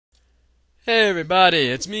Hey everybody,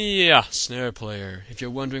 it's me, Snare Player. If you're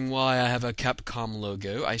wondering why I have a Capcom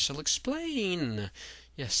logo, I shall explain.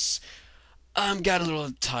 Yes, I'm got a little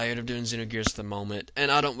tired of doing Xenogears at the moment, and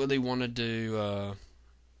I don't really want to do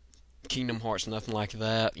Kingdom Hearts, nothing like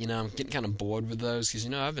that. I'm getting kind of bored with those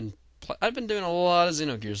because I've been doing a lot of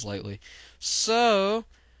Xenogears lately. So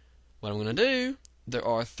what I'm gonna do? There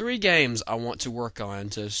are 3 games I want to work on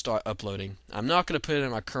to start uploading. I'm not going to put it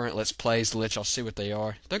in my current Let's Plays to let y'all see what they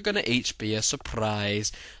are. They're going to each be a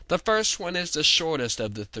surprise. The first one is the shortest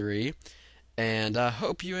of the 3, and I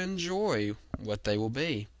hope you enjoy what they will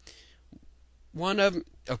be. One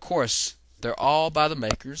of course, they're all by the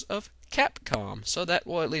makers of Capcom, so that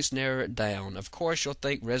will at least narrow it down. Of course, you'll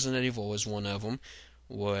think Resident Evil is one of them.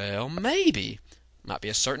 Well, maybe. Might be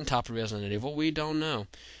a certain type of Resident Evil, we don't know.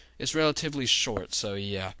 It's relatively short, so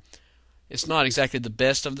yeah. It's not exactly the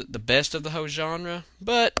best of the whole genre,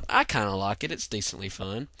 but I kind of like it. It's decently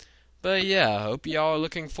fun. But yeah, I hope y'all are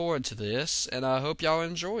looking forward to this, and I hope y'all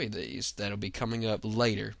enjoy these. That'll be coming up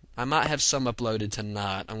later. I might have some uploaded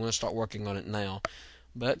tonight. I'm going to start working on it now.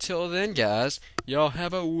 But till then, guys, y'all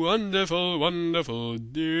have a wonderful, wonderful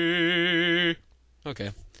day.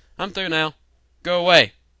 Okay, I'm through now. Go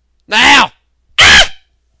away. Now!